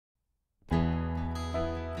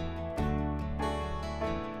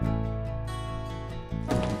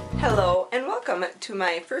Hello and welcome to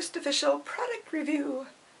my first official product review.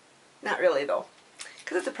 Not really though,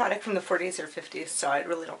 because it's a product from the 40s or 50s, so I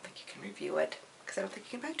really don't think you can review it, because I don't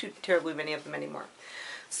think you can buy too terribly many of them anymore.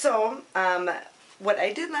 So, what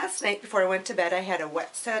I did last night before I went to bed, I had a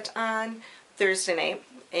wet set on Thursday night,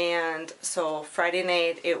 and so Friday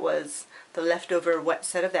night it was the leftover wet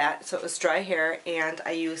set of that, so it was dry hair, and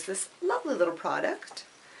I used this lovely little product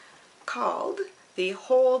called the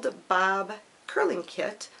Hold Bob Curling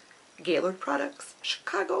Kit, Gaylord Products,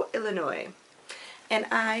 Chicago, Illinois. And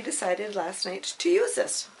I decided last night to use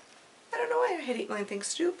this. I don't know why, I had 8 million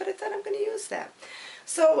things to do, but I thought I'm going to use that.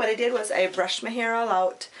 So what I did was I brushed my hair all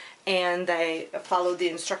out, and I followed the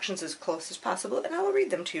instructions as close as possible, and I will read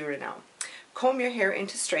them to you right now. Comb your hair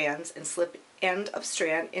into strands and slip end of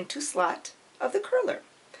strand into slot of the curler.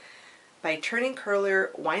 By turning curler,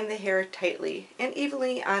 wind the hair tightly and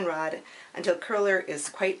evenly on rod until curler is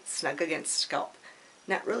quite snug against scalp.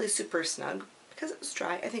 Not really super snug because it was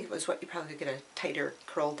dry. I think it was what you probably get a tighter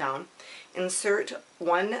curl down. Insert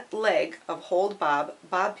one leg of Hold Bob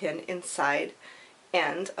bob pin inside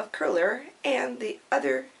end of curler and the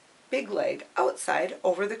other big leg outside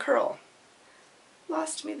over the curl.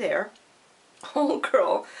 Lost me there. Hold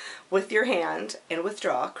curl with your hand and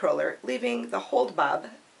withdraw curler, leaving the Hold Bob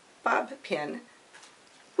pin,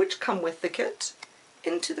 which come with the kit,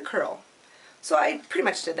 into the curl. So I pretty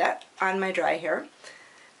much did that on my dry hair.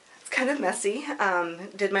 It's kind of messy.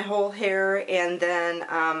 Did my whole hair, and then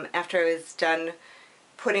after I was done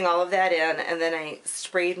putting all of that in, and then I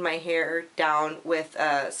sprayed my hair down with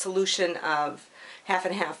a solution of half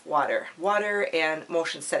and half water and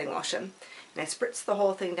motion setting lotion. And I spritzed the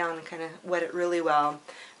whole thing down and kind of wet it really well.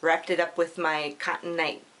 Wrapped it up with my cotton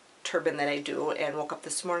night turban that I do, and woke up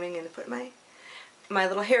this morning and put my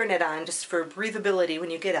little hairnet on just for breathability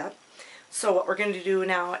when you get up. So what we're going to do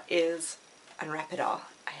now is unwrap it all.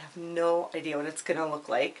 I have no idea what it's going to look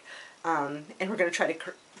like, and we're going to try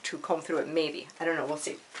to comb through it maybe. I don't know, we'll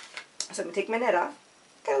see. So I'm going to take my net off.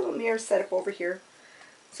 Got a little mirror set up over here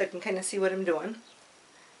so I can kind of see what I'm doing.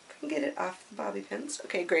 If I can get it off the bobby pins.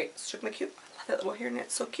 Okay, great. So took my cute, I love that little hairnet,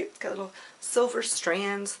 it's so cute. It's got little silver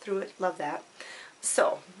strands through it, love that.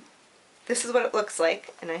 So this is what it looks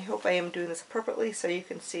like, and I hope I am doing this appropriately so you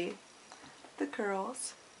can see the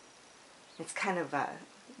curls. It's kind of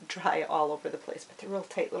dry all over the place, but they're real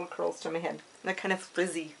tight little curls to my head. And they're kind of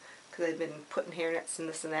frizzy because I've been putting hairnets and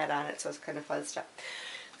this and that on it, so it's kind of fuzzed up.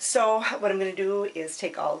 So what I'm going to do is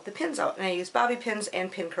take all of the pins out, and I use bobby pins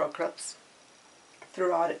and pin curl clips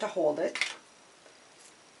throughout it to hold it.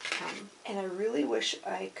 And I really wish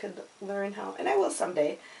I could learn how, and I will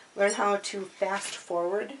someday, learn how to fast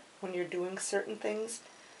forward when you're doing certain things,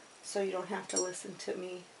 so you don't have to listen to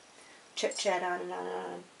me chit-chat on and on and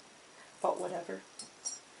on about whatever.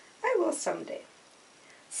 I will someday.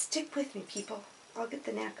 Stick with me, people. I'll get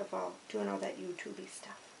the knack of doing all that YouTube-y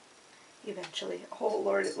stuff eventually. Oh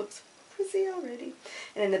Lord, it looks frizzy already.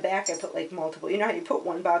 And in the back I put like multiple. You know how you put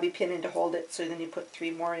one bobby pin in to hold it, so then you put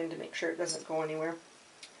 3 more in to make sure it doesn't go anywhere?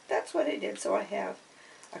 That's what I did, so I have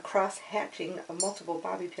a cross-hatching of multiple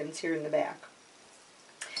bobby pins here in the back.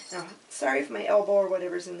 Now, sorry if my elbow or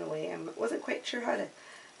whatever's in the way. I wasn't quite sure how to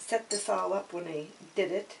set this all up when I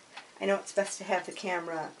did it. I know it's best to have the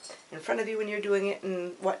camera in front of you when you're doing it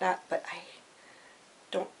and whatnot, but I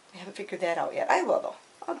haven't figured that out yet. I will though.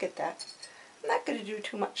 I'll get that. I'm not going to do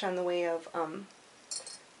too much on the way of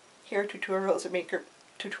hair tutorials or makeup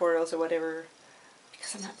tutorials or whatever,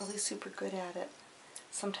 because I'm not really super good at it.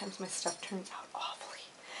 Sometimes my stuff turns out awfully.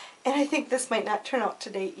 And I think this might not turn out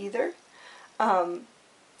today either.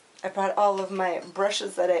 I brought all of my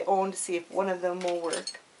brushes that I own to see if one of them will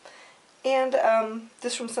work. And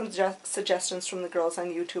just from some suggestions from the girls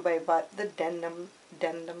on YouTube, I bought the Dendam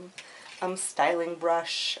styling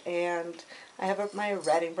brush, and I have my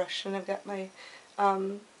ratting brush, and I've got my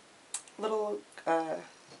little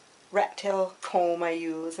rat tail comb I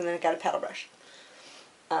use, and then I got a paddle brush.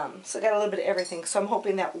 So I got a little bit of everything, so I'm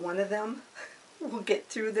hoping that one of them will get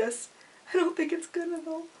through this. I don't think it's gonna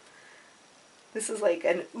though. This is like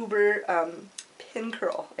an uber pin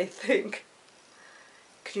curl, I think.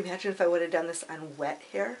 Can you imagine if I would have done this on wet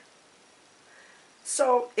hair?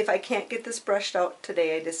 So if I can't get this brushed out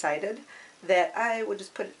today, I decided that I would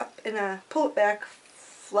just put it up pull it back,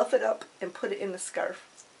 fluff it up, and put it in a scarf.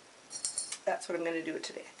 That's what I'm going to do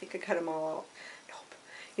today. I think I cut them all out. Nope.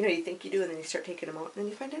 You know, you think you do, and then you start taking them out, and then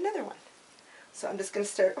you find another one. So I'm just going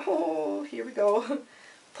to start, oh, here we go,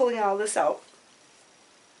 pulling all this out.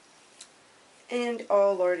 And,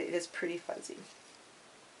 oh Lord, it is pretty fuzzy.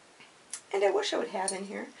 And I wish I would have in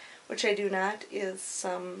here, which I do not, is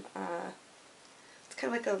some, it's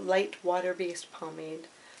kind of like a light water-based pomade.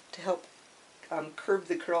 to help curve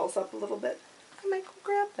the curls up a little bit. I might go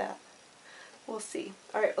grab that. We'll see.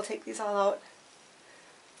 Alright, we'll take these all out.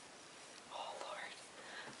 Oh Lord,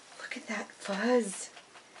 look at that fuzz.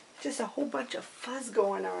 Just a whole bunch of fuzz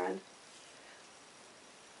going on.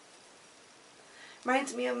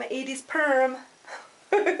 Reminds me of my 80s perm.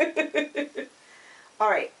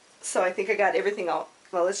 Alright, so I think I got everything out.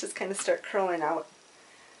 Well, let's just kind of start curling out,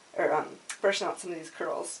 or brushing out some of these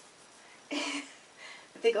curls. I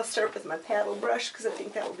think I'll start with my paddle brush because I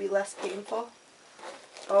think that will be less painful.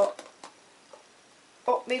 Oh,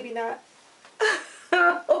 maybe not.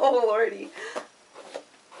 Oh lordy.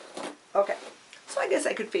 Okay, so I guess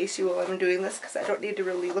I could face you while I'm doing this because I don't need to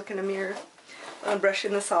really look in a mirror when I'm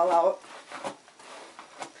brushing this all out.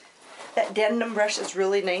 That denim brush is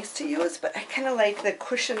really nice to use, but I kind of like the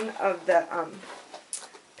cushion of the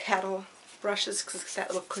paddle brushes because it's that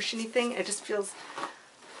little cushiony thing. It just feels,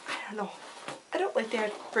 I don't know, I don't like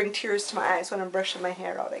that bring tears to my eyes when I'm brushing my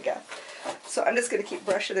hair out, I guess. So I'm just going to keep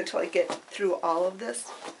brushing until I get through all of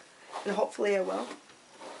this, and hopefully I will.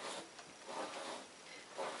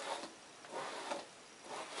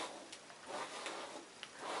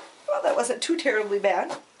 Well, that wasn't too terribly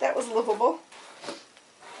bad. That was livable.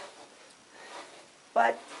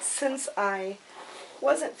 But since I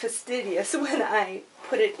wasn't fastidious when I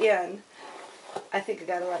put it in, I think I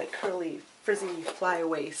got a lot of curly, frizzy,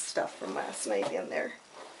 flyaway stuff from last night in there.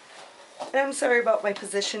 And I'm sorry about my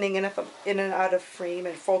positioning and if I'm in and out of frame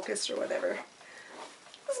and focus or whatever.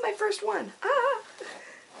 This is my first one. Ah!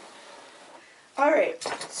 Alright,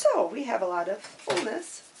 so we have a lot of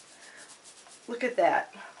fullness. Look at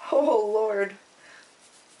that. Oh Lord.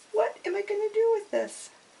 What am I going to do with this?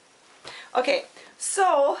 Okay,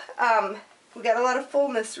 so we got a lot of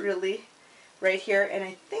fullness really right here, and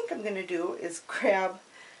I think I'm going to do is grab,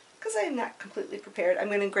 because I'm not completely prepared, I'm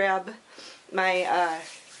going to grab my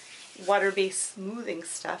water-based smoothing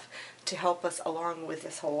stuff to help us along with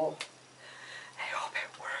this whole, I hope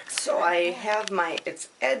it works. So I have it's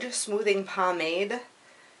Edge Smoothing Pomade,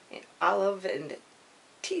 in olive and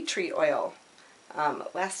tea tree oil,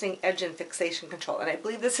 lasting edge and fixation control, and I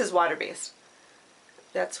believe this is water-based.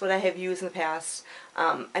 That's what I have used in the past.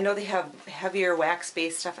 I know they have heavier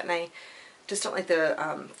wax-based stuff, and I just don't like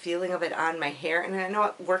the feeling of it on my hair. And I know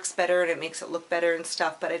it works better and it makes it look better and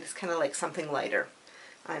stuff, but I just kind of like something lighter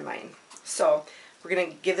on mine. So we're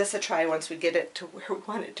going to give this a try once we get it to where we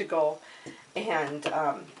want it to go, and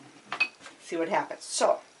see what happens.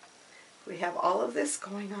 So we have all of this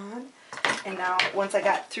going on, and now once I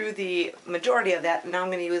got through the majority of that, now I'm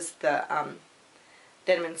going to use the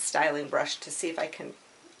Denim styling brush to see if I can,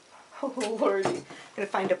 oh lordy, I'm going to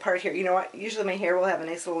find a part here. You know what, usually my hair will have a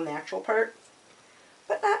nice little natural part,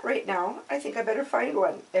 but not right now. I think I better find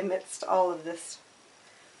one amidst all of this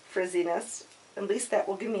frizziness. At least that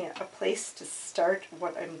will give me a place to start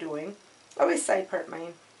what I'm doing. I always side part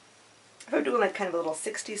mine. If I'm doing like kind of a little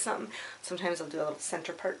 60 something, sometimes I'll do a little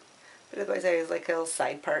center part, but otherwise I always like a little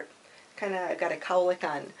side part. Kind of got a cowlick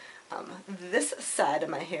on this side of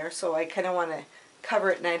my hair, so I kind of want to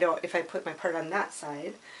cover it, and I don't, if I put my part on that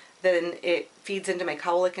side, then it feeds into my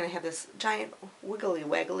cowlick and I have this giant wiggly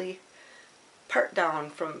waggly part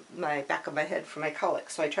down from my back of my head from my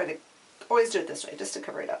cowlick. So I try to always do it this way just to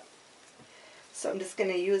cover it up. So I'm just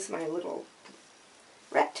going to use my little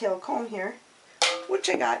rat tail comb here, which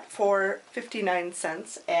I got for 59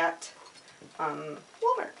 cents at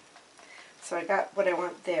Walmart. So I got what I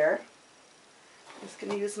want there. I'm just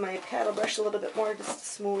going to use my paddle brush a little bit more just to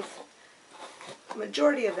smooth the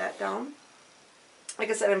majority of that down. Like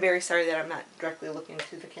I said, I'm very sorry that I'm not directly looking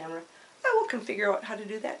to the camera. I will configure out how to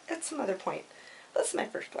do that at some other point. This is my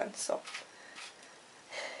first one, so.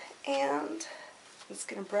 And I'm just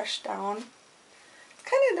going to brush down. It's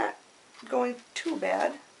kind of not going too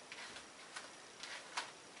bad.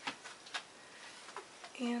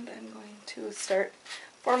 And I'm going to start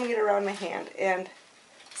forming it around my hand and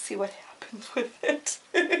see what happens with it.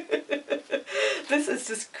 This is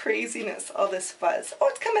just craziness, all this fuzz. Oh,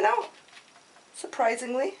 it's coming out.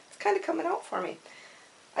 Surprisingly, it's kind of coming out for me.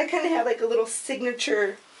 I kind of have like a little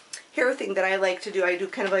signature hair thing that I like to do. I do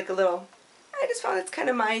kind of like a little, I just found it's kind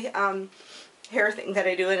of my hair thing that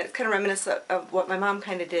I do, and it's kind of reminiscent of what my mom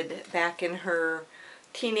kind of did back in her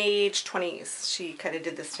teenage 20s. She kind of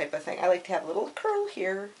did this type of thing. I like to have a little curl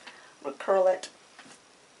here. I'll curl it.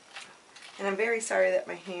 And I'm very sorry that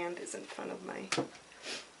my hand is in front of my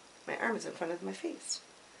arm is in front of my face.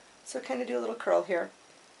 So kind of do a little curl here.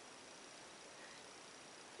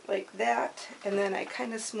 Like that, and then I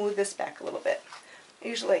kind of smooth this back a little bit. I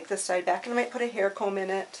usually like this side back, and I might put a hair comb in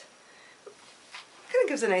it. Kind of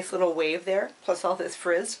gives a nice little wave there, plus all this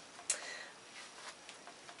frizz.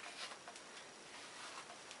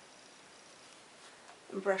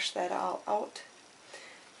 and brush that all out.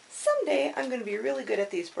 Someday I'm going to be really good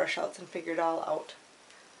at these brush outs and figure it all out.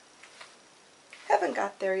 Haven't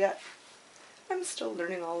got there yet. I'm still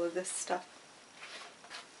learning all of this stuff.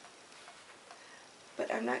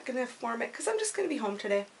 But I'm not going to form it because I'm just going to be home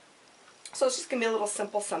today. So it's just going to be a little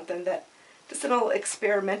simple something that, just a little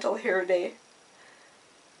experimental hair day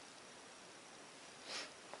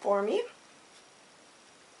for me.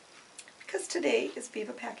 Because today is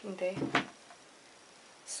Viva Packing Day.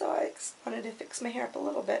 So I wanted to fix my hair up a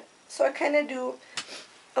little bit. So I kind of do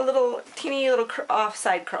a little teeny little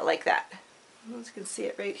offside curl like that. As you can see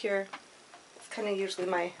it right here. It's kind of usually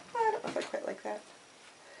my, I don't know if I quite like that.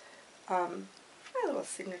 My little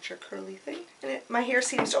signature curly thing. And my hair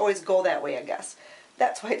seems to always go that way, I guess.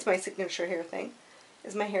 That's why it's my signature hair thing.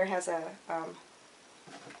 Is my hair has a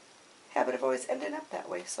habit of always ending up that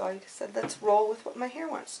way. So I said let's roll with what my hair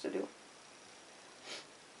wants to do.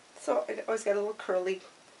 So I always got a little curly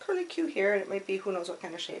Q here, and it might be who knows what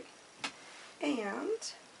kind of shape.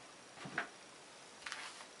 And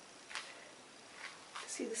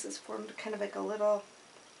see, this is formed kind of like a little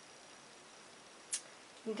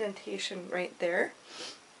indentation right there.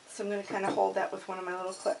 So I'm going to kind of hold that with one of my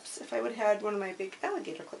little clips. If I would have had one of my big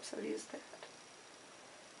alligator clips, I would use that.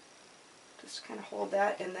 Just kind of hold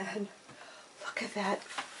that, and then look at that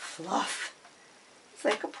fluff. It's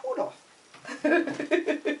like a poodle.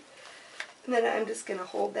 And then I'm just going to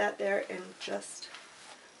hold that there and just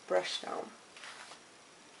brush down.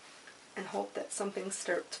 And hope that something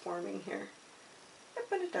starts forming here.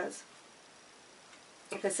 But it does.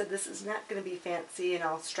 Like I said, this is not going to be fancy and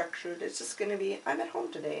all structured. It's just going to be, I'm at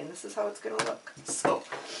home today and this is how it's going to look. So,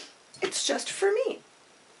 it's just for me.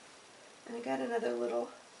 And I got another little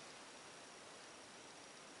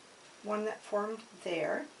one that formed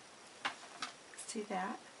there. See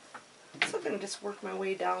that? So I'm going to just work my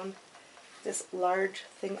way down this large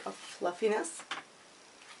thing of fluffiness.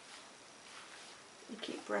 And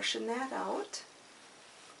keep brushing that out.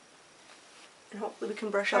 And hopefully we can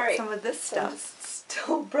brush out some of this stuff. I'm just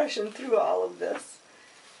still brushing through all of this.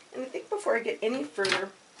 And I think before I get any further,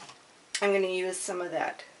 I'm going to use some of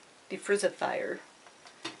that defrizzifier.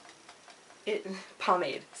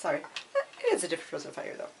 Pomade, sorry. It is a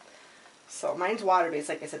defrizzifier though. So mine's water-based,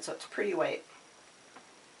 like I said, so it's pretty white.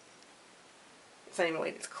 It's not even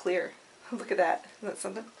white, it's clear. Look at that. Isn't that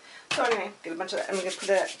something? So anyway, get a bunch of that. I'm going to put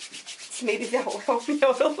that, maybe that will help me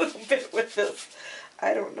out a little bit with this.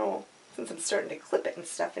 I don't know. Since I'm starting to clip it and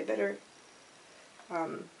stuff, I better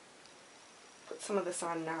put some of this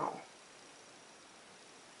on now.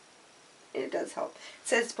 It does help. It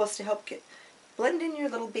says it's supposed to help blend in your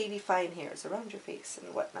little baby fine hairs around your face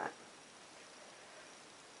and whatnot.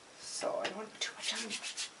 So I don't want to put too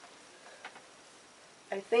much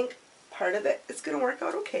on. I think part of it is going to work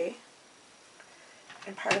out okay.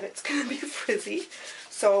 And part of it's going to be frizzy.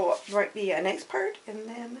 So it might be a nice part, and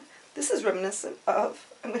then this is reminiscent of,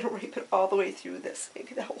 I'm going to rape it all the way through this.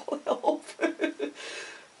 Maybe that will help.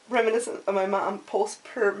 Reminiscent of my mom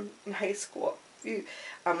post-perm in high school. If you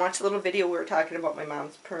watch a little video we were talking about my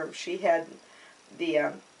mom's perm. She had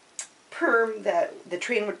the perm that the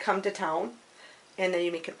train would come to town, and then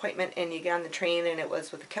you make an appointment and you get on the train, and it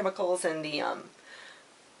was with the chemicals and the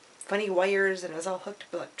funny wires, and it was all hooked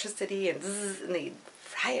up with electricity, and zzz, and they'd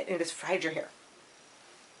fry it and it just fried your hair.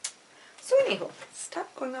 So anywho,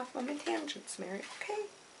 stop going off on my tangents, Mary, okay?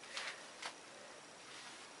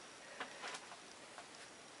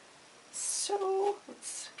 So,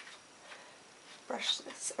 let's brush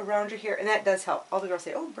this around your hair, and that does help. All the girls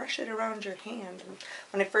say, oh, brush it around your hand. And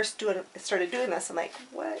when I first started doing this, I'm like,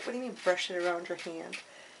 what do you mean brush it around your hand?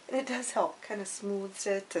 And it does help, kind of smooths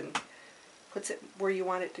it and puts it where you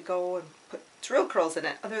want it to go and puts real curls in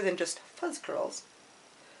it, other than just fuzz curls.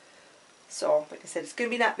 So, like I said, it's going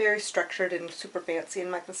to be not very structured and super fancy, and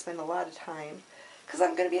I'm not going to spend a lot of time because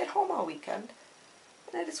I'm going to be at home all weekend.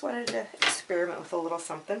 And I just wanted to experiment with a little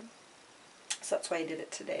something. So that's why I did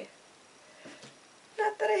it today.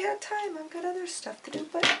 Not that I had time, I've got other stuff to do,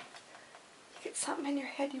 but you get something in your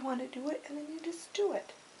head, you want to do it, and then you just do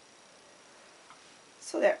it.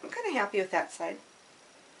 So there, I'm kind of happy with that side.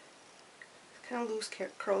 Kind of loose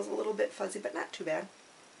curls, a little bit fuzzy, but not too bad.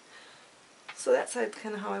 So that side's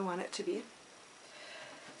kind of how I want it to be.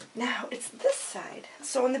 Now it's this side.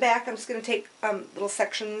 So in the back, I'm just going to take little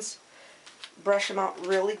sections, brush them out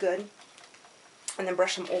really good, and then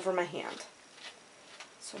brush them over my hand.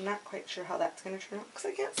 So I'm not quite sure how that's going to turn out because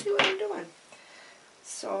I can't see what I'm doing.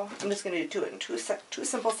 So I'm just going to do it in two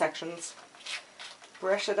simple sections.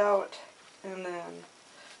 Brush it out, and then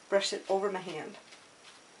brush it over my hand.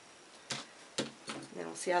 And then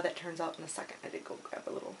we'll see how that turns out in a second. I did go grab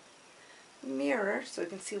a little mirror so you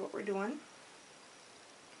can see what we're doing.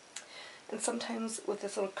 And sometimes with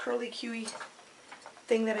this little curly Q-y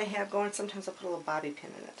thing that I have going, sometimes I'll put a little bobby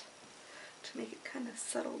pin in it to make it kind of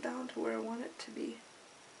settle down to where I want it to be.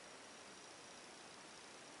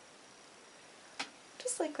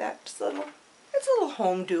 Just like that, just a little, it's a little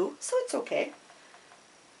home do, so it's okay.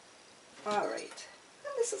 Alright,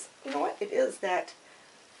 and this is, you know what, it is that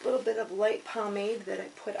little bit of light pomade that I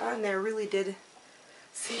put on there really did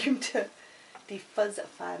seem to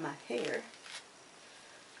defuzzify my hair.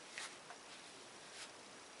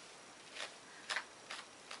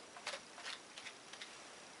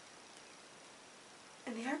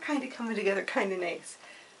 And they are kind of coming together kind of nice.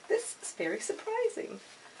 This is very surprising.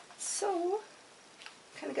 So,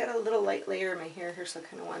 kind of got a little light layer in my hair here, so I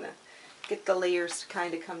kind of want to get the layers to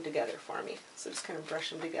kind of come together for me. So just kind of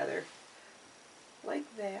brush them together like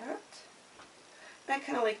that. And I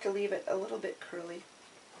kind of like to leave it a little bit curly.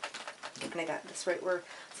 And I got this right where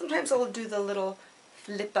sometimes I'll do the little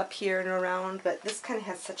flip up here and around, but this kind of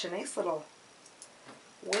has such a nice little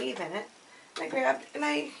wave in it. And I grabbed, and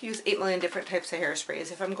I use 8 million different types of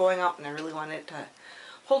hairsprays. If I'm going out and I really want it to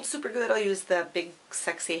hold super good, I'll use the big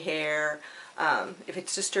sexy hair. If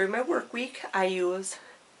it's just during my work week, I use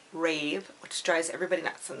Rave, which drives everybody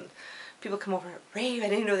nuts. And people come over, Rave, I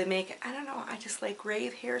didn't know they make it. I don't know, I just like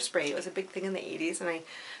Rave hairspray. It was a big thing in the 80s, and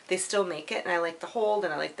they still make it, and I like the hold,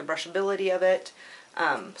 and I like the brushability of it.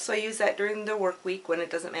 So I use that during the work week when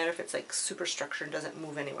it doesn't matter if it's like super structured and doesn't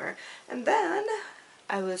move anywhere. And then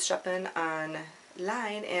I was shopping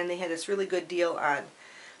online, and they had this really good deal on,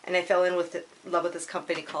 and I fell in love with this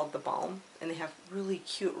company called The Balm, and they have really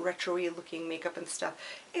cute retro-y looking makeup and stuff,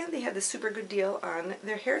 and they had this super good deal on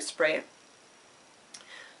their hairspray.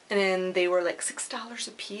 And then they were like $6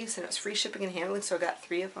 a piece, and it was free shipping and handling, so I got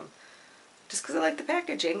 3 of them. Just because I like the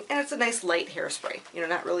packaging, and it's a nice light hairspray. You know,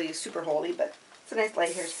 not really super holy, but it's a nice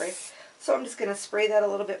light hairspray. So I'm just going to spray that a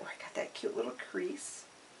little bit where I got that cute little crease.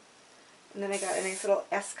 And then I got a nice little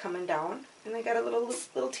S coming down, and I got a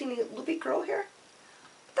little teeny loopy curl here.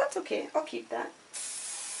 But that's okay, I'll keep that.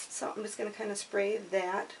 So I'm just going to kind of spray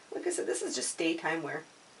that. Like I said, this is just daytime wear.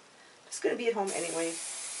 I'm just going to be at home anyway.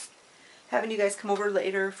 Having you guys come over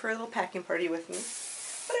later for a little packing party with me.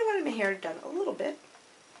 But I wanted my hair done a little bit.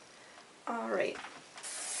 Alright.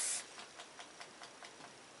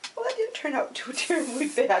 Well, that didn't turn out too terribly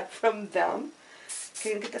bad from them.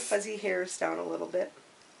 Okay, get the fuzzy hairs down a little bit.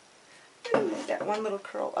 And move that one little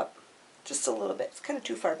curl up just a little bit. It's kind of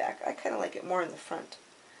too far back. I kind of like it more in the front.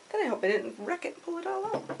 Then I hope I didn't wreck it and pull it all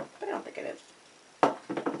out. But I don't think I did.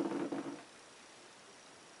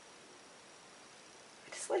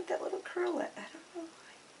 Like that little curlet. I don't know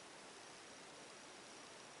why.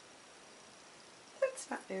 That's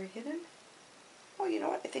not very hidden. Well, you know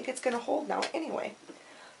what? I think it's going to hold now anyway.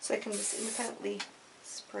 So I can just independently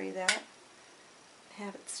spray that and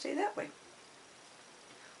have it stay that way.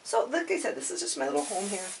 So, like I said, this is just my little home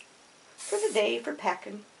hair for the day, for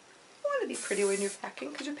packing. You want to be pretty when you're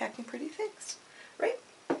packing because you're packing pretty things, right?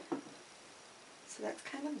 So that's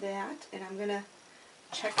kind of that. And I'm going to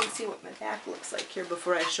check and see what my back looks like here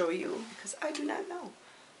before I show you, because I do not know.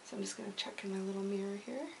 So I'm just going to check in my little mirror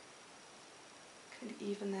here. Kind of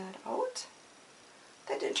even that out.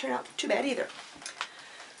 That didn't turn out too bad either.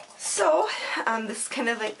 So, this is kind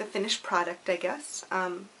of like the finished product, I guess,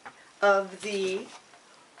 of the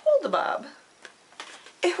Hold-A-Bob.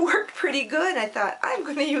 It worked pretty good. I thought, I'm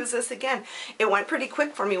going to use this again. It went pretty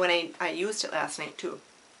quick for me when I used it last night, too.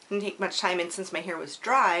 It didn't take much time, and since my hair was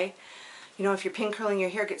dry, you know, if you're pin curling, your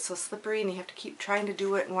hair gets so slippery and you have to keep trying to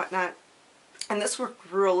do it and whatnot. And this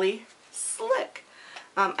worked really slick.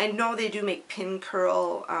 I know they do make pin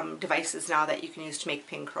curl devices now that you can use to make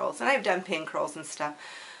pin curls. And I've done pin curls and stuff.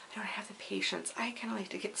 I don't have the patience. I kind of like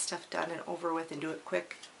to get stuff done and over with and do it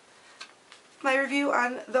quick. My review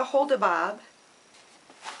on the Hold-A-Bob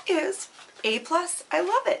is A+. I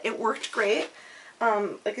love it. It worked great.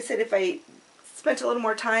 Like I said, if I spent a little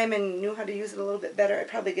more time and knew how to use it a little bit better, I'd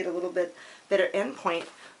probably get a little bit better end point.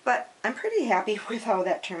 But I'm pretty happy with how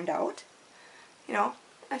that turned out. You know,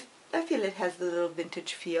 I feel it has the little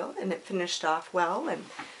vintage feel, and it finished off well. And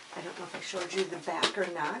I don't know if I showed you the back or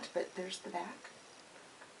not, but there's the back.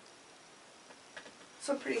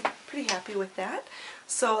 So I'm pretty happy with that.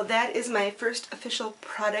 So that is my first official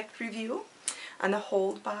product review on the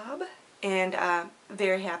Hold-Bob, and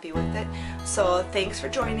very happy with it. So thanks for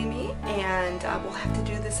joining me, and we'll have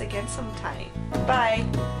to do this again sometime.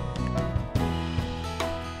 Bye!